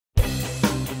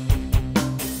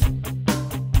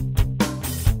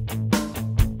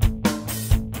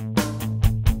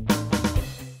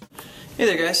Hey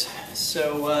there guys,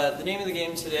 so the name of the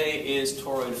game today is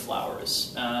Toroid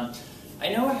flowers. I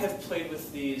know I have played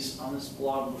with these on this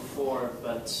blog before,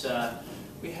 but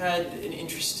we had an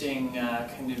interesting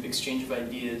kind of exchange of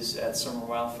ideas at Summer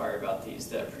Wildfire about these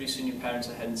that produced new patterns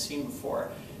I hadn't seen before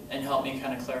and helped me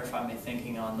kind of clarify my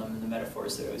thinking on them and the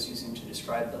metaphors that I was using to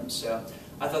describe them. So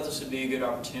I thought this would be a good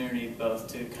opportunity both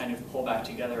to kind of pull back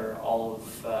together all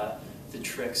of the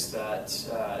tricks that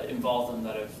involve them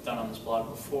that I've done on this blog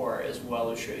before, as well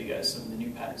as show you guys some of the new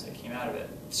patterns that came out of it.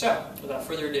 So, without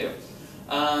further ado,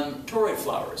 toroid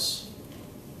flowers.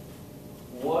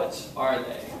 What are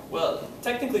they? Well,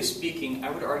 technically speaking,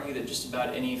 I would argue that just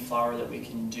about any flower that we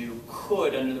can do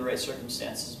could, under the right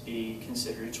circumstances, be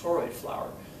considered a toroid flower.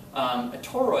 A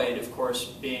toroid, of course,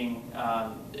 being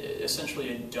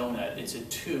essentially a donut. It's a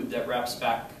tube that wraps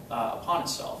back upon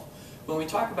itself. When we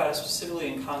talk about it specifically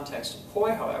in context of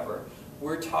poi, however,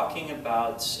 we're talking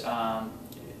about,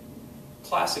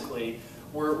 classically,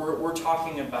 we're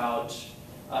talking about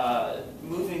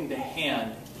moving the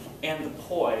hand and the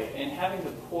poi, and having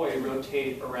the poi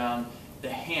rotate around the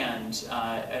hand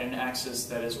at an axis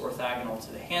that is orthogonal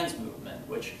to the hand's movement,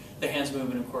 which the hand's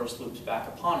movement, of course, loops back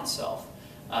upon itself,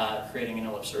 creating an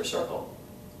ellipse or a circle.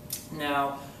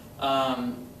 Now,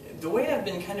 the way I've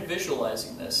been kind of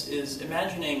visualizing this is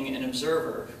imagining an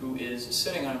observer who is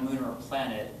sitting on a moon or a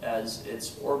planet as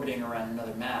it's orbiting around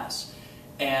another mass,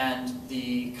 and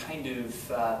the kind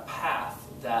of path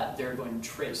that they're going to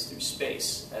trace through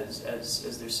space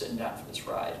as they're sitting down for this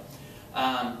ride.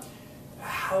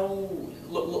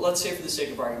 Let's say for the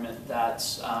sake of argument that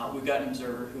we've got an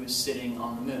observer who is sitting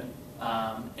on the moon.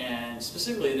 And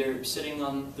specifically they're sitting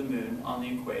on the moon, on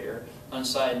the equator, on the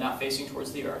side not facing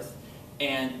towards the Earth.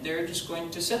 And they're just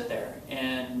going to sit there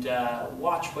and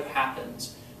watch what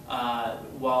happens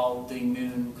while the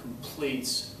moon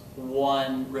completes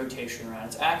one rotation around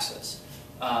its axis.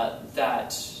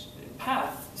 That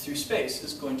path through space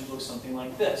is going to look something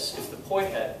like this if the poi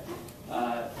head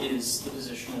is the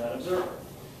position of that observer.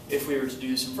 If we were to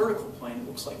do some vertical plane, it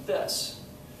looks like this.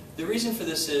 The reason for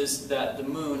this is that the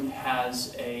moon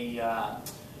has a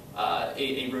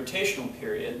rotational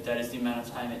period, that is the amount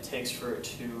of time it takes for it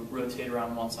to rotate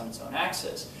around once on its own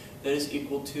axis, that is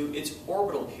equal to its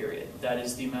orbital period, that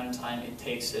is the amount of time it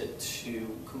takes it to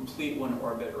complete one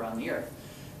orbit around the Earth.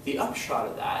 The upshot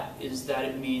of that is that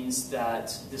it means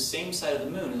that the same side of the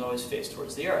moon is always faced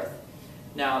towards the Earth.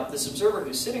 Now, this observer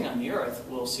who's sitting on the Earth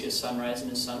will see a sunrise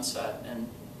and a sunset, and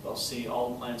they'll see all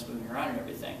the planets moving around and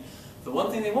everything. The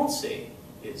one thing they won't see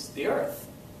is the Earth.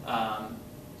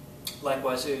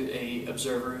 Likewise, an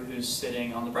observer who's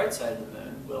sitting on the bright side of the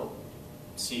moon will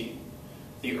see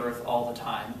the Earth all the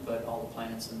time, but all the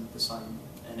planets and the sun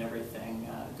and everything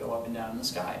go up and down in the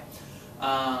sky.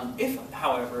 If,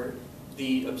 however,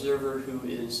 the observer who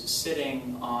is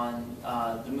sitting on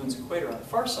the moon's equator on the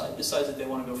far side decides that they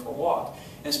want to go for a walk,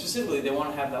 and specifically they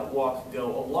want to have that walk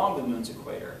go along the moon's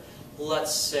equator,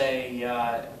 let's say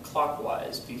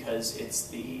clockwise, because it's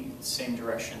the same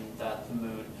direction that the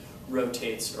moon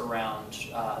rotates around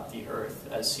the Earth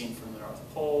as seen from the North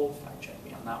Pole. Fact check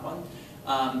me on that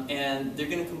one. And they're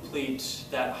going to complete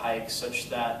that hike such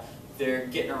that they're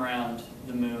getting around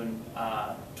the moon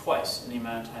twice in the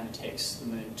amount of time it takes the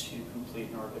moon to complete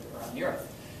an orbit around the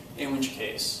Earth. In which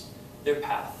case, their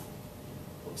path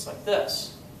looks like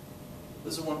this.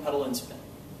 This is a one-petal in-spin.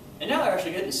 And now they're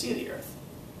actually getting to see the Earth.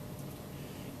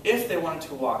 If they wanted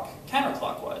to walk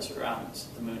counterclockwise around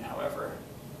the moon, however,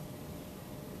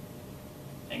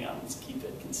 hang on, let's keep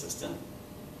it consistent.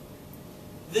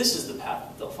 This is the path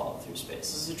that they'll follow through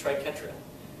space. This is a triquetra.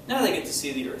 Now they get to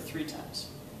see the Earth 3 times.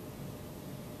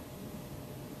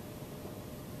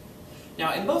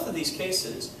 Now, in both of these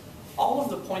cases, all of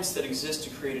the points that exist to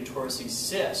create a torus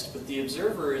exist, but the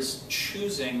observer is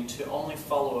choosing to only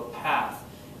follow a path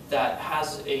that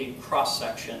has a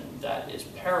cross-section that is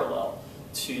parallel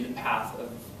to the path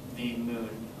of the moon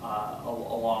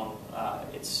along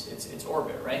its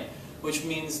orbit, right? Which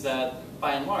means that,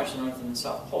 by and large, the North and the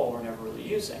South Pole we're never really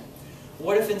using.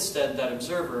 What if instead that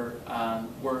observer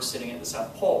were sitting at the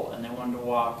South Pole and they wanted to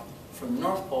walk from the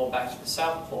North Pole back to the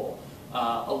South Pole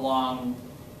along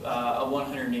a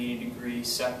 180-degree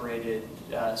separated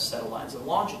set of lines of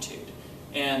longitude?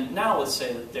 And now let's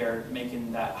say that they're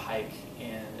making that hike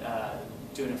and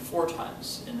doing it 4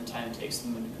 times in the time it takes the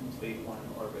moon to complete one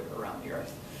orbit around the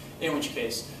Earth. In which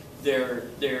case, their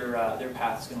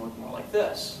path is going to look more like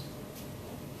this.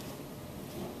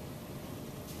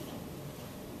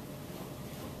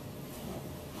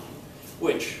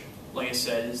 Which, like I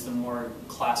said, is the more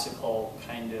classical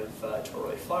kind of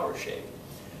toroid flower shape.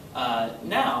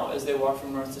 Now, as they walk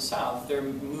from north to south, they're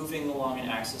moving along an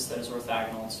axis that is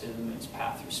orthogonal to the moon's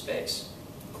path through space.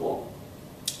 Cool.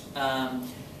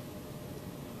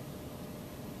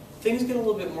 Things get a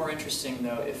little bit more interesting,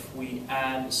 though, if we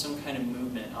add some kind of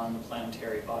movement on the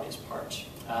planetary body's part.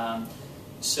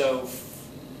 So,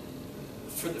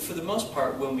 for the most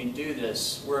part, when we do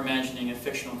this, we're imagining a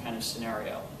fictional kind of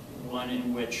scenario, one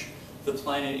in which the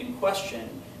planet in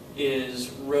question is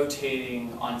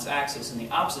rotating on its axis in the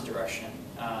opposite direction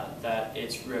that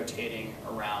it's rotating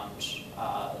around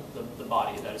the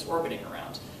body that it's orbiting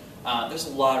around. There's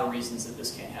a lot of reasons that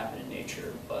this can't happen in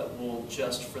nature, but we'll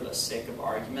just, for the sake of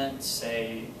argument,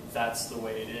 say that's the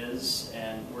way it is,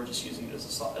 and we're just using it as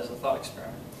a thought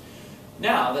experiment.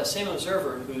 Now, that same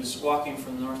observer who's walking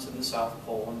from the north to the south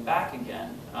pole and back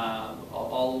again,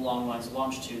 all along lines of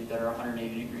longitude that are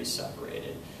 180 degrees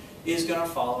separated, is going to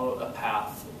follow a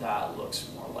path that looks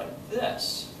more like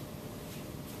this.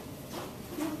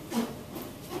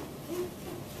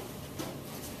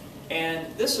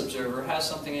 And this observer has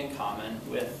something in common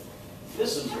with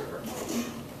this observer.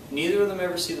 Neither of them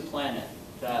ever see the planet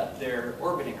that they're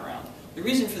orbiting around. The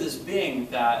reason for this being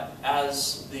that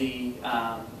as the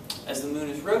moon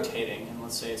is rotating, and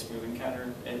let's say it's moving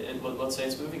let's say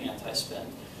it's moving anti-spin,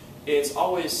 it's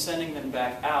always sending them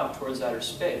back out towards outer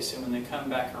space, and when they come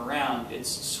back around, it's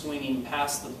swinging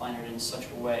past the planet in such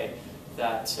a way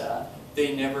that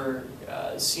they never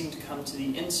seem to come to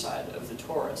the inside of the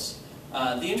torus.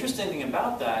 The interesting thing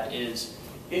about that is,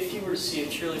 if you were to see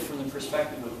it purely from the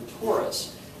perspective of the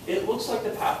torus, it looks like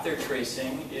the path they're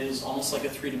tracing is almost like a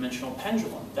three-dimensional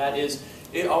pendulum. That is,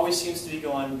 it always seems to be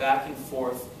going back and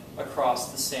forth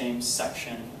across the same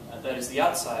section that is the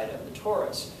outside of the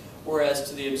torus. Whereas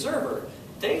to the observer,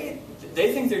 they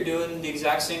think they're doing the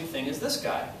exact same thing as this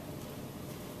guy.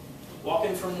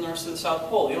 Walking from the north to the south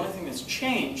pole, the only thing that's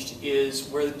changed is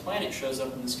where the planet shows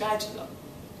up in the sky to them.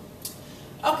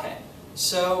 Okay,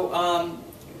 so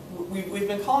we've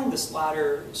been calling this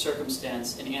latter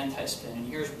circumstance an anti-spin, and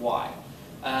here's why.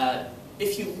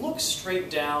 If you look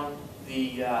straight down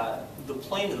the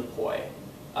plane of the poi,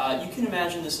 you can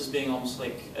imagine this as being almost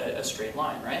like a straight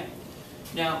line, right?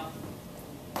 Now,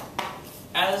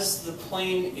 as the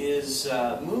plane is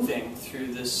moving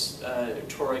through this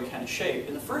toroid kind of shape,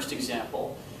 in the first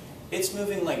example, it's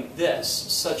moving like this,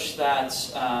 such that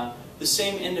the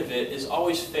same end of it is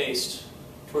always faced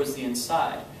towards the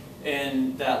inside.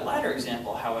 In that latter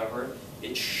example, however,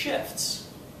 it shifts,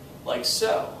 like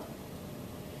so.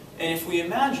 And if we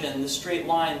imagine the straight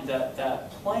line that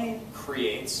that plane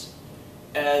creates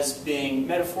as being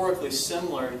metaphorically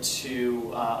similar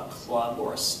to a club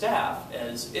or a staff,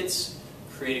 as it's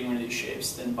creating one of these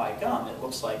shapes, then by gum, it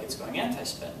looks like it's going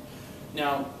anti-spin.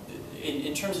 Now,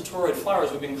 in terms of toroid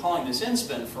flowers, we've been calling this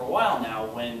in-spin for a while now,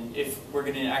 when if we're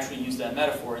going to actually use that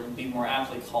metaphor, it would be more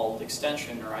aptly called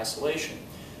extension or isolation.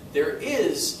 There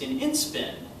is an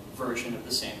in-spin version of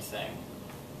the same thing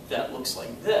that looks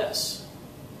like this,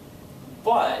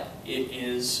 but it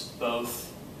is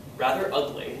both rather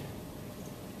ugly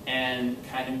and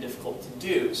kind of difficult to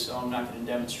do, so I'm not going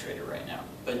to demonstrate it right now.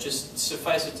 But just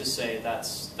suffice it to say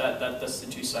that's the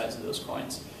two sides of those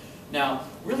coins. Now,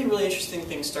 really, really interesting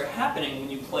things start happening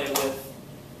when you play with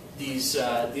these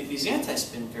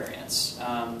anti-spin variants.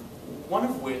 One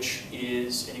of which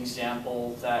is an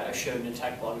example that I showed in a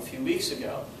tech blog a few weeks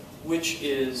ago, which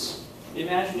is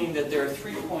imagining that there are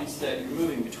 3 points that you're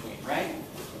moving between, right?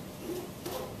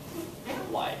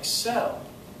 Like so.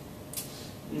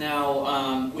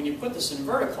 Now, when you put this in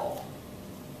vertical,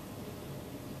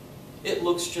 it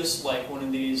looks just like one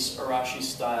of these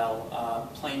Arashi-style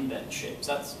plane bend shapes.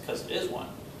 That's because it is one.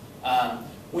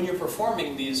 When you're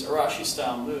performing these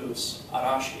Arashi-style moves,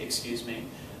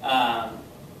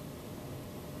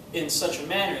 in such a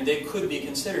manner, they could be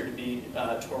considered to be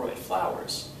toroid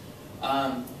flowers.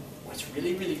 What's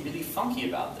really, really, really funky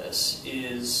about this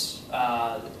is,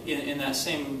 in that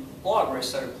same blog where I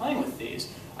started playing with these,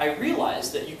 I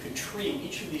realized that you could treat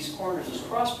each of these corners as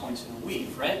cross points in a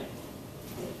weave, right?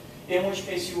 In which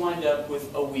case you wind up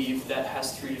with a weave that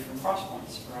has 3 different cross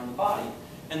points around the body.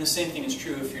 And the same thing is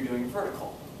true if you're doing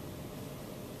vertical.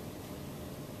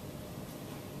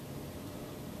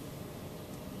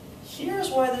 Here's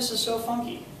why this is so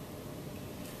funky.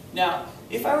 Now,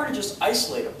 if I were to just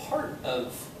isolate a part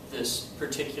of this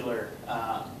particular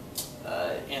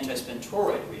anti-spin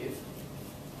toroid weave,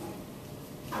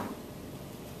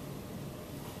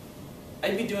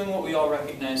 I'd be doing what we all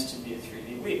recognize to be a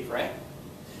 3D weave, right?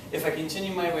 If I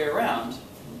continue my way around,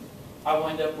 I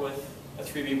wind up with a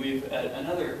 3D weave at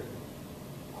another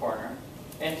corner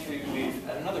and 3D weave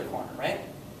at another corner, right?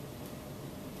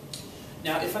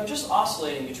 Now, if I'm just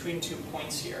oscillating between 2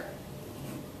 points here,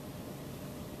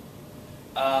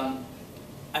 I'm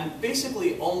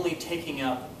basically only taking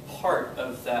up part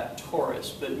of that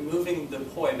torus, but moving the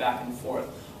poi back and forth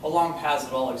along paths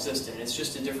that all existed. It's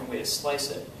just a different way to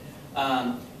slice it.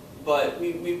 But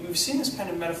we've seen this kind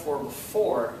of metaphor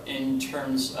before in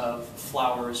terms of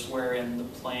flowers wherein the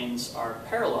planes are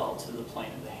parallel to the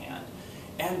plane of the hand.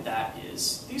 And that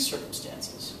is these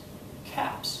circumstances,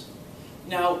 caps.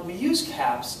 Now, we use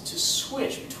caps to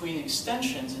switch between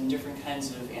extensions and different kinds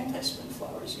of anti-spin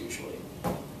flowers usually,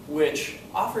 which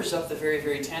offers up the very,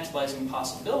 very tantalizing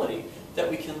possibility that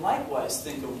we can likewise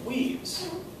think of weaves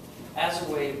as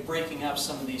a way of breaking up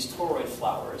some of these toroid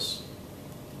flowers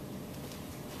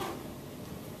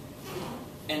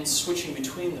and switching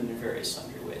between them in various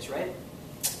sundry ways, right?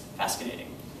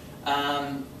 Fascinating.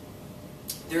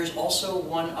 There's also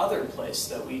one other place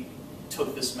that we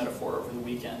took this metaphor over the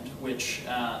weekend, which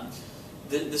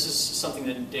this is something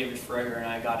that Dave Foregger and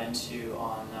I got into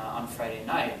on Friday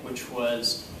night, which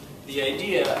was the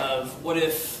idea of what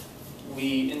if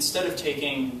we, instead of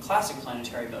taking classic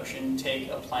planetary motion, take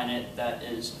a planet that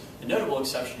is a notable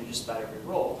exception in just about every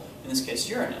role, in this case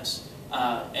Uranus.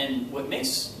 And what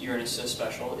makes Uranus so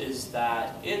special is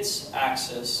that its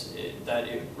axis that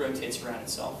it rotates around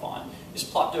itself on is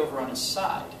plopped over on its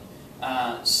side.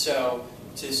 So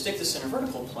to stick this in a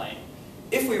vertical plane,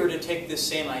 if we were to take this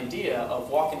same idea of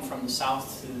walking from the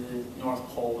south to the North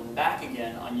Pole and back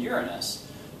again on Uranus,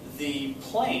 the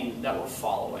plane that we're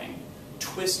following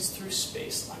twists through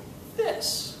space like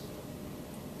this.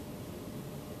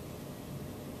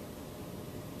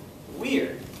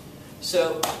 Weird.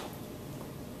 So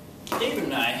David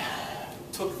and I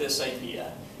took this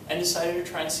idea and decided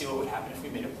to try and see what would happen if we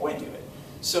made a poi do it.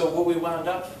 So what we wound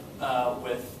up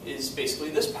with is basically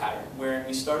this pattern, where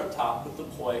we start up top with the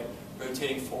poi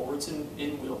rotating forwards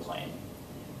in wheel plane,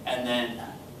 and then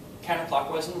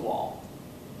counterclockwise in wall,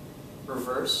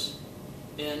 reverse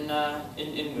in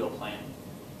wheel plane,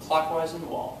 clockwise in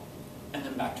wall, and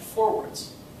then back to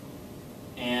forwards.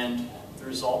 And the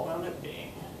result wound up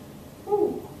being,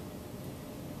 whoo,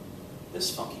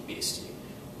 this funky beastie.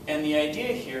 And the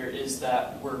idea here is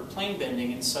that we're plane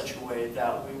bending in such a way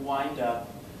that we wind up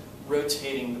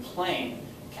rotating the plane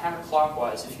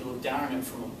counterclockwise if you look down on it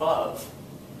from above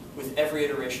with every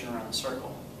iteration around the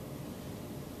circle.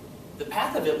 The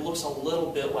path of it looks a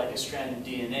little bit like a strand of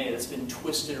DNA that's been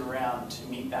twisted around to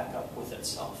meet back up with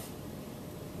itself.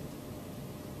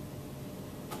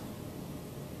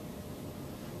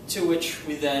 To which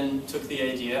we then took the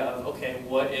idea of, okay,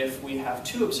 what if we have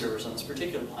two observers on this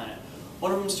particular planet?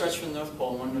 One of them starts from the North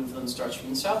Pole, one of them starts from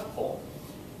the South Pole.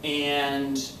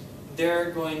 And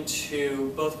they're going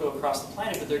to both go across the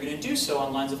planet, but they're going to do so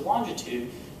on lines of longitude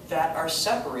that are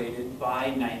separated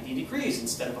by 90 degrees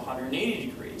instead of 180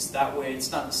 degrees. That way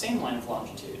it's not the same line of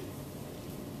longitude.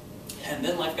 And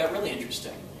then life got really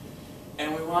interesting.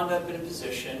 And we wound up in a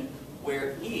position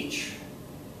where each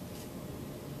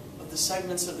of the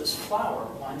segments of this flower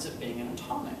winds up being an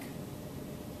atomic,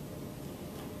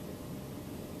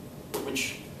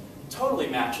 which totally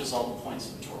matches all the points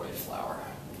of a toroid flower,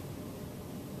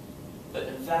 but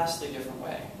in a vastly different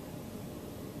way.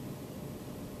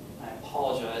 I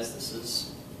apologize, this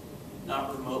is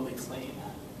not remotely clean.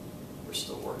 We're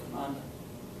still working on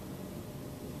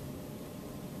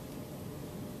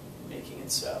making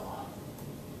it so.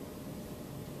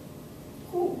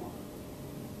 Ooh.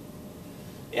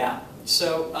 Yeah,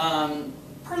 so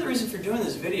part of the reason for doing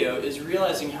this video is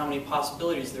realizing how many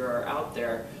possibilities there are out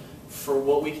there for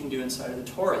what we can do inside of the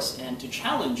torus, and to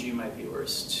challenge you, my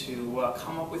viewers, to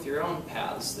come up with your own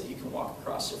paths that you can walk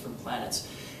across different planets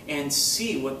and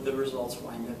see what the results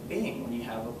wind up being when you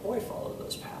have a poi follow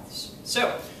those paths.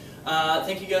 So,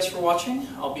 thank you guys for watching.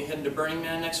 I'll be heading to Burning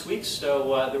Man next week,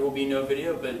 so there will be no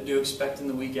video, but do expect in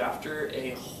the week after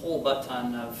a whole butt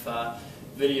ton of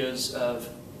videos of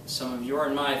some of your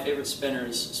and my favorite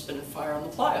spinners spinning fire on the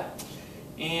playa.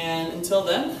 And until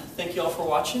then, thank you all for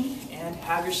watching, and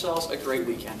have yourselves a great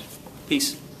weekend.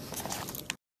 Peace.